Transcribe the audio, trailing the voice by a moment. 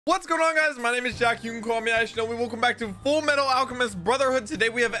What's going on, guys? My name is Jack. You can call me iShinobi. Welcome back to Fullmetal Alchemist Brotherhood. Today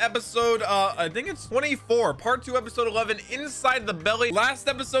we have episode I think it's 24, part 2, episode 11, Inside the Belly. Last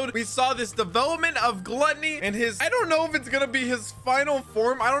episode we saw this development of Gluttony and his, I don't know if it's gonna be his final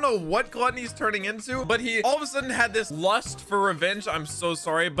form. I don't know what Gluttony's turning into, but he all of a sudden had this lust for revenge. I'm so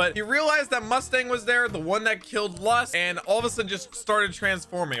sorry, but he realized that Mustang was there, the one that killed Lust, and all of a sudden just started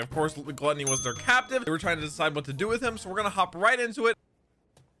transforming. Of course, Gluttony was their captive. They were trying to decide what to do with him, so we're gonna hop right into it.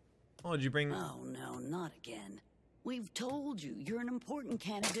 Oh, did you bring... Oh, no, not again. We've told you you're an important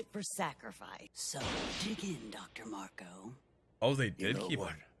candidate for sacrifice. So, dig in, Dr. Marco. Oh, they did keep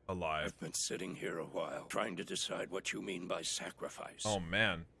him alive. I've been sitting here a while, trying to decide what you mean by sacrifice. Oh,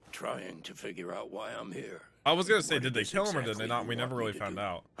 man. Trying to figure out why I'm here. I was gonna say, did they kill him or did they not? We never really found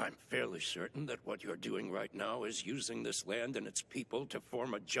out. I'm fairly certain that what you're doing right now is using this land and its people to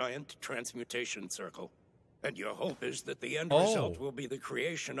form a giant transmutation circle. And your hope is that the end result will be the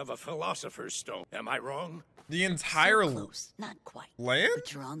creation of a philosopher's stone. Am I wrong? The entire So close, not quite. land?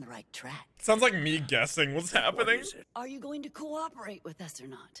 But you're on the right track. Sounds like me guessing what's happening. What is it? Are you going to cooperate with us or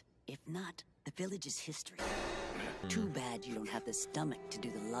not? If not, the village is history. Too bad you don't have the stomach to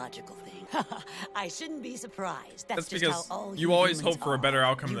do the logical thing. I shouldn't be surprised. That's just because how all you always humans hope for a better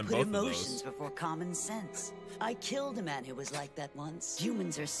outcome than put both of emotions those. before common sense. I killed a man who was like that once.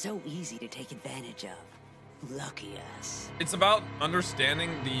 Humans are so easy to take advantage of. Lucky us. It's about understanding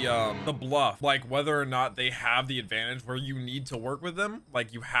the bluff, like whether or not they have the advantage where you need to work with them,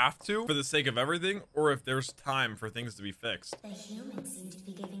 like you have to for the sake of everything, or if there's time for things to be fixed. The humans seem to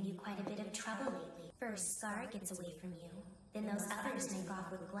be giving you quite a bit of trouble lately. First, Scar gets away from you, then those others make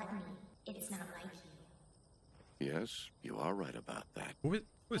off with Gluttony. It's not like you. Yes, you are right about that. Who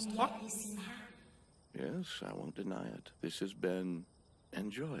is And yet talking? you seem happy. Yes, I won't deny it. This has been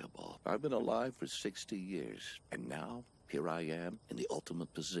enjoyable. I've been alive for 60 years, and now here I am in the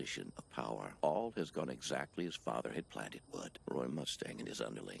ultimate position of power. All has gone exactly as Father had planned it would. Roy Mustang and his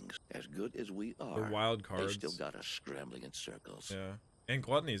underlings, as good as we are, The wild cards. they still got us scrambling in circles. Yeah, and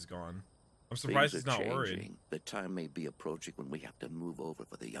Gluttony's gone. I'm surprised he's Things are not worried. changing. The time may be approaching when we have to move over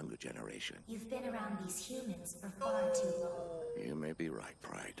for the younger generation. You've been around these humans for far too long. You may be right,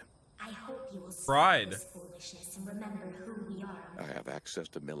 Pride. I hope you will stop Pride. this foolishness and remember who we are. I have access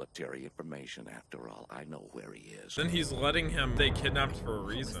to military information after all. I know where he is. Then he's letting him stay kidnapped for a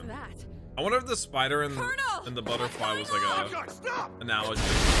reason. That? I wonder if the spider and Colonel! the butterfly was like a analogy.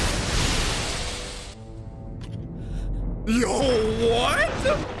 Yo, what?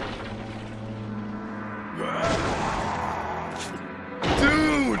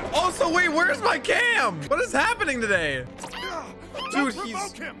 Dude! Also, wait, where's my cam? What is happening today? Dude,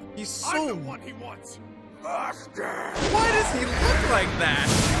 he's so... He wants. Why does he look like that?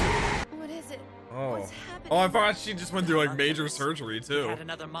 What is it? Oh. What's happening? Oh, I thought she just went through like major surgery He too. had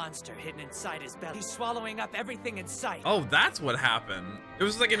another monster hidden inside his belly. He's swallowing up everything in sight. Oh, that's what happened. It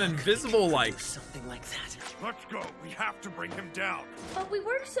was like an invisible, like... Something like that. Let's go. We have to bring him down. But we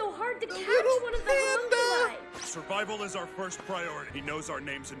worked so hard to catch little one of the panda. homunculi. Survival is our first priority. He knows our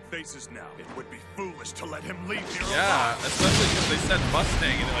names and faces now. It would be foolish to let him leave here Yeah, alive. especially because they said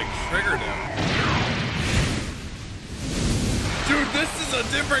Mustang and it like triggered him. Dude, this is a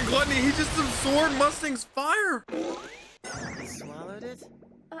different Gluttony. He just absorbed Mustang's fire. Swallowed it?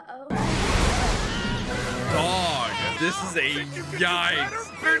 Uh-oh. Dog, this is a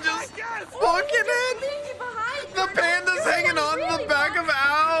yikes. They're just fucking it. Leave you behind. The panda's hanging on to the back of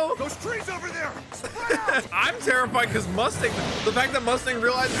Al. Those trees over there. Spread out. I'm terrified because Mustang, the fact that Mustang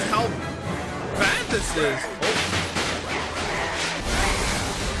realizes how bad this is.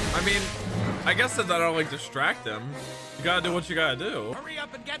 Oh. I mean, I guess that I don't like distract them. You gotta do what you gotta do. Hurry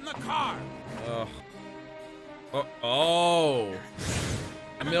up and get in the car. Oh.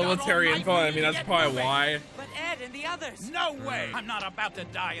 Military info. I mean, that's probably why. But Ed and the others. No way. I'm not about to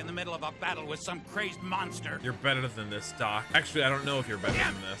die in the middle of a battle with some crazed monster. You're better than this, Doc. Actually, I don't know if you're better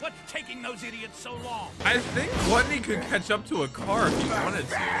than this. What's taking those idiots so long? I think Gluttony could catch up to a car if he wanted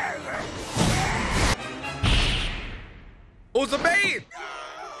to. Oh, it's a bait!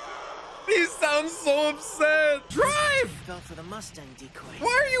 He sounds so upset. Drive! Fell for the Mustang decoy.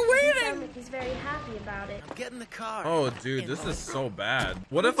 Why are you waiting? Like he's very happy about it. Get in the car. Oh, dude, this is so bad.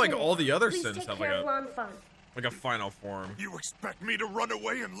 What if like all the other Please sins take have care of like lawn fun. a final form? You expect me to run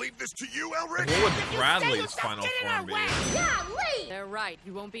away and leave this to you, Elric? What would Bradley's final form be? Yeah, Lee! They're right.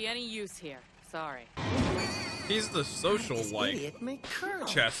 You won't be any use here. Sorry. He's the social, This like, idiot made Colonel.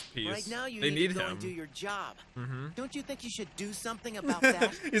 chess piece. Right now you they need need to go him. and do your job. Mm-hmm. Don't you think you should do something about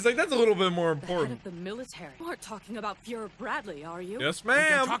that? He's like, that's a little bit more The head important. of the military. You aren't talking about Fuhrer Bradley, are you? Yes, We can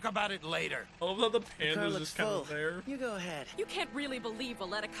ma'am. talk about it later. I love how the The car panda's looks just kind full. of there. You go ahead. You can't really believe we'll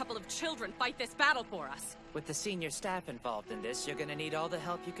let a couple of children fight this battle for us. With the senior staff involved in this, you're gonna need all the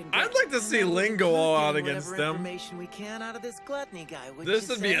help you can get. I'd like to see Ling go all out against them. Information we can out of this gluttony guy. This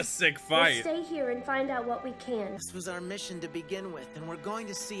would be a sick We'll fight. stay here and find out what we can. This was our mission to begin with, and we're going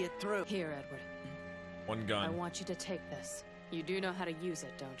to see it through. Here, Edward. One I gun. want you to take this. You do know how to use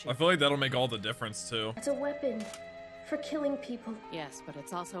it, don't you? I feel like that'll make all the difference too. It's a weapon for killing people. Yes, but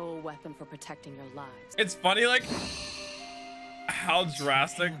it's also a weapon for protecting your lives. It's funny, like, how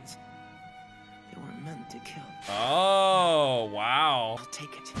drastic. They were meant to kill. Oh, wow. I'll take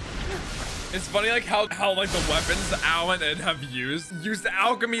it. It's funny, like, how like, the weapons Alan and have used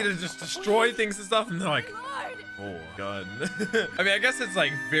alchemy to just destroy things and stuff, and they're like, oh, gun. I mean, I guess it's,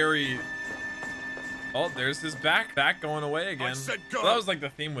 like, very... Oh, there's his back going away again. I said go. Well, that was, like, the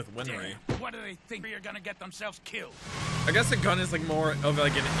theme with Winry. What do they think? You're gonna get themselves killed. I guess a gun is, like, more of,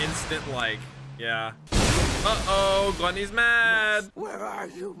 like, an instant, like, yeah. Uh-oh, Gluttony's mad. Where are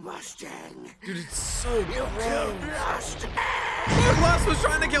you, Mustang? Dude, it's so gross. Lust. Lust was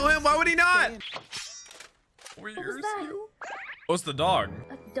trying to kill him. Why would he not? What was that? Oh, it's the dog.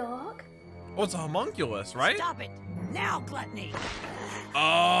 A dog? Oh, it's a homunculus, right? Stop it! Now, Gluttony!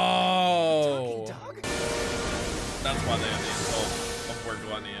 Oh. Dog? That's why they have the insult of where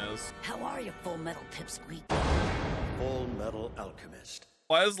Gluttony is. How are you, Full Metal Pipsqueak? Fullmetal Alchemist.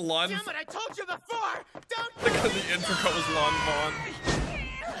 Why is Lon... Damn it, I told you before! Don't Because the intro cut was Lon Vaughn.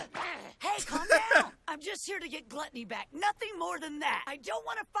 Hey, calm down! I'm just here to get Gluttony back. Nothing more than that. I don't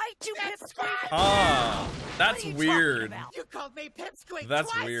want to fight you, Pipsqueak! Ah, that's What are you weird. talking about? You called me Pipsqueak That's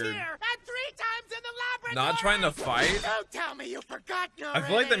twice weird. here and 3 times in the laboratory! Not trying to fight? Don't tell me you forgot your I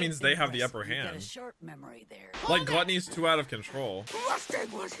feel like that means they have the upper You got a hand. sharp memory there. Like, Gluttony's too out of control. Mustang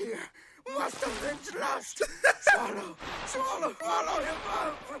was here! Must have been lost! Swallow! Swallow! Swallow him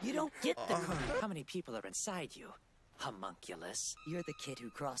up! You don't get the current. How many people are inside you? Homunculus. You're the kid who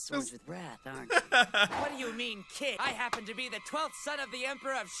crossed swords with Wrath, aren't you? What do you mean, kid? I happen to be the 12th son of the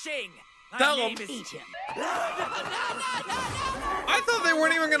Emperor of Shing. My Tell name him. is... Eat him. I thought they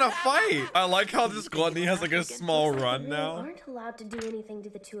weren't even gonna fight. I like how this Gluttony has like a small run We now. aren't allowed to do anything to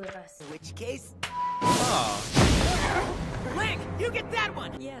the two of us. In which case, Ah. Ling, you get that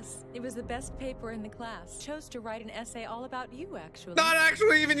one! Yes, it was the best paper in the class. Chose to write an essay all about you, actually. Not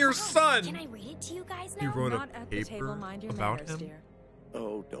actually even your Can son. I read it to you guys You now? wrote a Not at the table, paper mind your about manners, him? dear.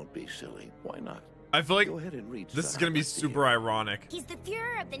 Oh, don't be silly. Why not? I feel like Go ahead and read. this is some gonna be out, super ironic. He's the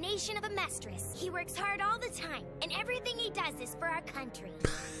Fuhrer of the nation of Amestrus. He works hard all the time, and everything he does is for our country.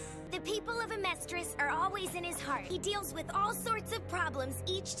 The people of Amestrus are always in his heart. He deals with all sorts of problems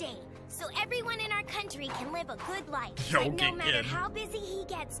each day, so everyone in our country can live a good life. But no matter how busy he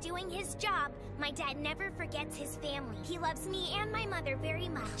gets doing his job, my dad never forgets his family. He loves me and my mother very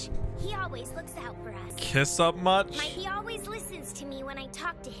much. He always looks out for us. Kiss up much? He always listens to me when I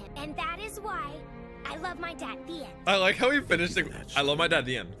talk to him, and that is why I love my dad. The end. I like how he finished it. I love my dad.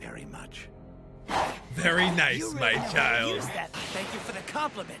 The end. Very much. Very nice, You really my know how to child. use that. Thank you for the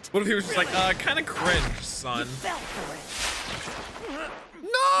compliment. What if he was just like, kind of cringe, son? Fell for it.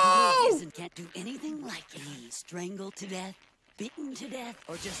 No! Isn't can't do anything like it. He's strangled to death, beaten to death,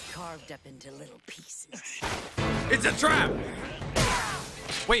 or just carved up into little pieces. It's a trap!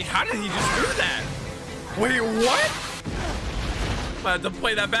 Wait, how did he just do that? Wait, what? I had to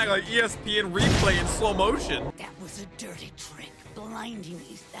play that back like ESPN replay in slow motion. That was a dirty trick. Blinding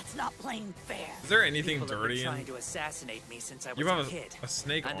me. That's not playing fair. Is there anything People have been dirty in... trying to assassinate me since I was You have a kid. a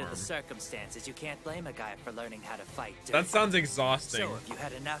snake Under arm. the circumstances, you can't blame a guy for learning how to fight. That sounds exhausting. So, have you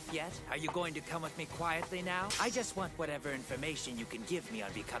had enough yet? Are you going to come with me quietly now? I just want whatever information you can give me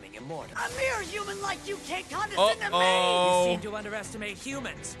on becoming immortal. A mere human like you can't condescend to me. Uh-oh. You seem to underestimate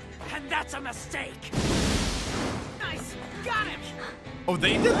humans, and that's a mistake. Nice, got him. Oh,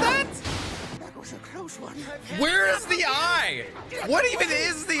 they did that? that was a close one. Where is the eye? What even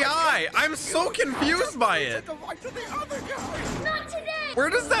is the eye? I'm so confused by it. Not today! Where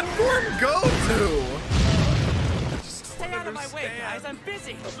does that form go to? Stay out of my way, guys. I'm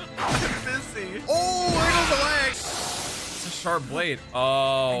busy. I'm busy. Oh, there goes the leg. It's a sharp blade.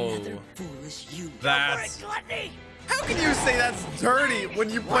 Oh. Another foolish you. That's... Gluttony! How can you say that's dirty when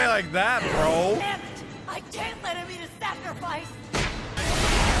you play like that, bro? Damn it! I can't let him eat a sacrifice.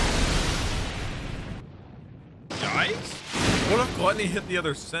 Yikes. What if Gluttony hit the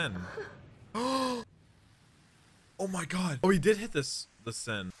other sin? Oh my god. Oh, he did hit the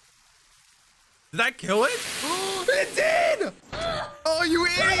sin. Did that kill it? It did! Oh, you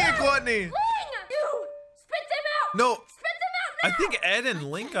idiot, Gluttony! Ling! You! Spit them out! No. Spit them out now! I think Ed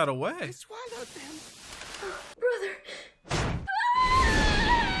and Link got away. I swallowed them. Brother.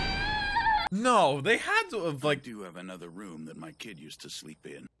 No, they had to have, like... I do have another room that my kid used to sleep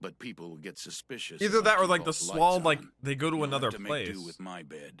in, but people will get suspicious. Either that or, like, the lights swallowed, like, on. they go to You'll another have to place. Make do with my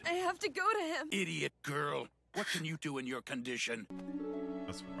bed. I have to go to him. Idiot girl. What can you do in your condition?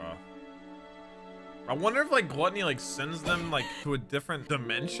 That's rough. I wonder if, like, Gluttony, like, sends them, like, to a different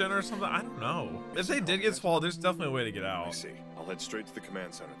dimension or something. I don't know. If they did get swallowed, there's definitely a way to get out. I see. I'll head straight to the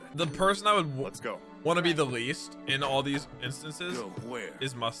command center then. The person I would Let's go. want to be the least in all these instances Go where?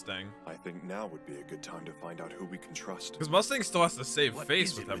 is Mustang. I think now would be a good time to find out who we can trust. Because Mustang still has to save What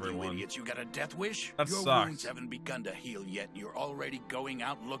face is with it you everyone. idiots? You got a death wish? That Your sucks. wounds haven't begun to heal yet. You're already going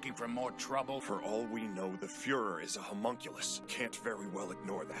out looking for more trouble. For all we know, the Führer is a homunculus. Can't very well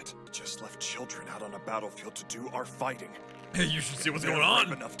ignore that. Just left children out on a battlefield to do our fighting. Hey, you should see what's They're going on.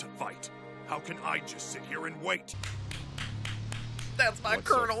 brave enough to fight. How can I just sit here and wait? That's my What's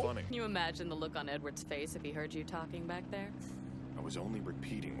so colonel. funny? Can you imagine the look on Edward's face if he heard you talking back there? I was only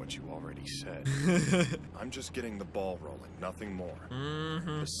repeating what you already said. I'm just getting the ball rolling, nothing more.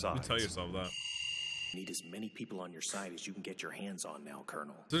 You Besides, tell yourself that. Need as many people on your side as you can get your hands on now,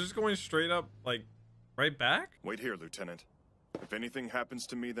 Colonel. So just going straight up, like, right back? wait here, Lieutenant. If anything happens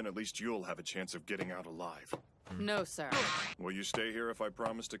to me, then at least you'll have a chance of getting out alive. No, sir. Will you stay here if I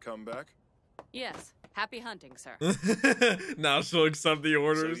promise to come back? Yes. Happy hunting, sir. Now she'll accept the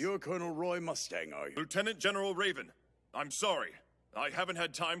orders. So you're Colonel Roy Mustang, are you? Lieutenant General Raven, I'm sorry. I haven't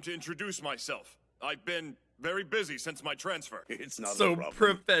had time to introduce myself. I've been very busy since my transfer. It's not So a problem.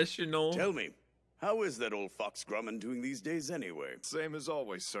 professional. Tell me, how is that old fox Grumman doing these days anyway? Same as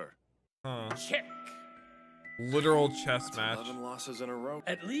always, sir. Check. Literal chess match. 11 losses in a row.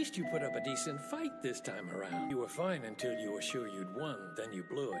 At least you put up a decent fight this time around. You were fine until you were sure you'd won, then you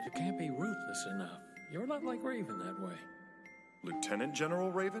blew it. You can't be ruthless enough. You're not like Raven that way. Lieutenant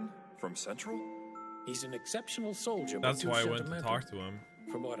General Raven? From Central? He's an exceptional soldier, but That's too why I went to sentimental. talk to him.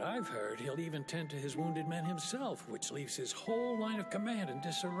 From what I've heard, he'll even tend to his wounded men himself, which leaves his whole line of command in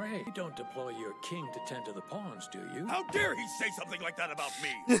disarray. You don't deploy your king to tend to the pawns, do you? How dare he say something like that about me?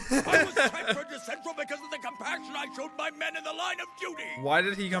 I was transferred to Central because of the compassion I showed my men in the line of duty. Why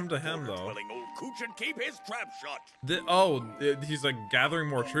did he come to him, though? Dwelling old cooch and keep his trap shut. He's like gathering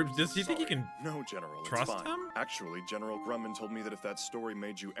more troops. Does he think he can No, General, trust it's fine. him? Actually, General Grumman told me that if that story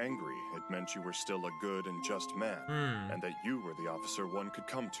made you angry, it meant you were still a good and just man, and that you were the officer one could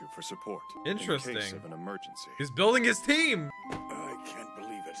come to for support. Interesting. In case of an emergency. He's building his team. I can't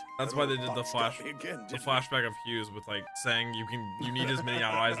believe it. That's That why they old did the fox got flash, me again, the didn't flashback of Hughes with like saying you need as many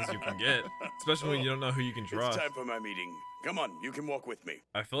allies as you can get, especially when you don't know who you can he? trust. It's time for my meeting. Come on, you can walk with me.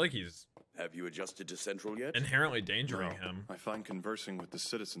 I feel like he's Have you adjusted to Central yet? inherently endangering him. I find conversing with the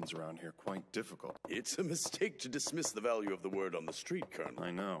citizens around here quite difficult. It's a mistake to dismiss the value of the word on the street, Colonel.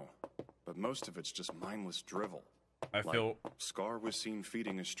 I know, but most of it's just mindless drivel. I feel Scar was seen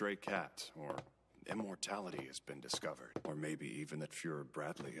feeding a stray cat, or immortality has been discovered, or maybe even that Fuhrer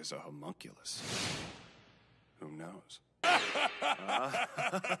Bradley is a homunculus. Who knows?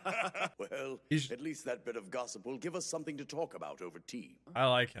 Well, at least that bit of gossip will give us something to talk about over tea. I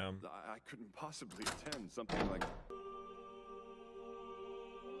like him. I couldn't possibly attend something like...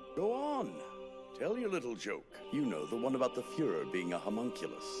 Go on. Tell your little joke. You know, the one about the Fuhrer being a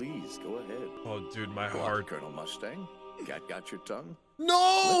homunculus. Please, go ahead. Oh, dude, my What, heart. Colonel Mustang? Got your tongue?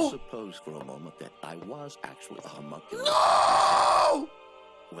 No! Let's suppose for a moment that I was actually a homunculus. No!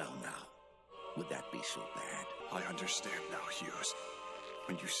 Well, now, would that be so bad? I understand now, Hughes.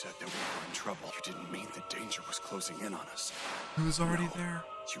 When you said that we were in trouble, you didn't mean the danger was closing in on us. He was already there.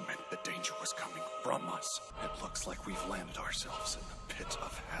 You meant the danger was coming from us. It looks like we've landed ourselves in the pit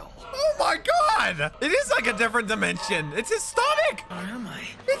of hell. Oh my god! It is like a different dimension. It's his stomach! Where am I?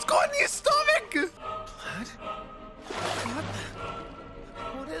 It's going in his stomach! Blood?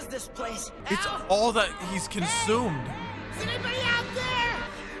 What is this place? It's Ow! all that he's consumed. Is anybody out there?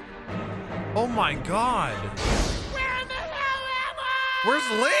 Oh my god. Where in the hell am I? Where's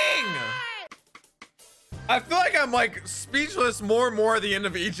Ling? I feel like I'm like speechless more and more at the end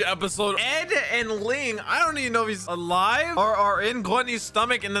of each episode. Ed and Ling, I don't even know if he's alive or are in Gluttony's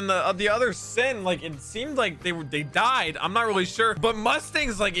stomach, and then the other Sin, like it seemed like they died. I'm not really sure, but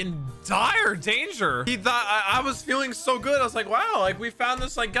Mustang's like in dire danger. He thought I was feeling so good. I was like, wow, like we found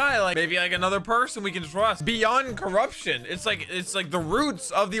this like guy, like maybe like another person we can trust beyond corruption. It's like the roots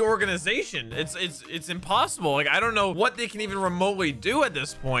of the organization. It's impossible. Like I don't know what they can even remotely do at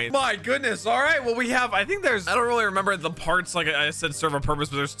this point. My goodness. All right, well we have, I think think there's, I don't really remember the parts, like I said, serve a purpose,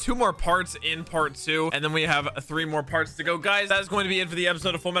 but there's 2 more parts in part 2, and then we have 3 more parts to go. Guys, that is going to be it for the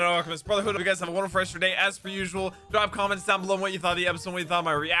episode of Fullmetal Alchemist Brotherhood. Hope you guys have a wonderful rest of your day. As per usual, drop comments down below on what you thought of the episode, what you thought of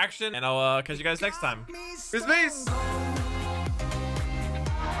my reaction, and I'll catch you guys next time. Peace.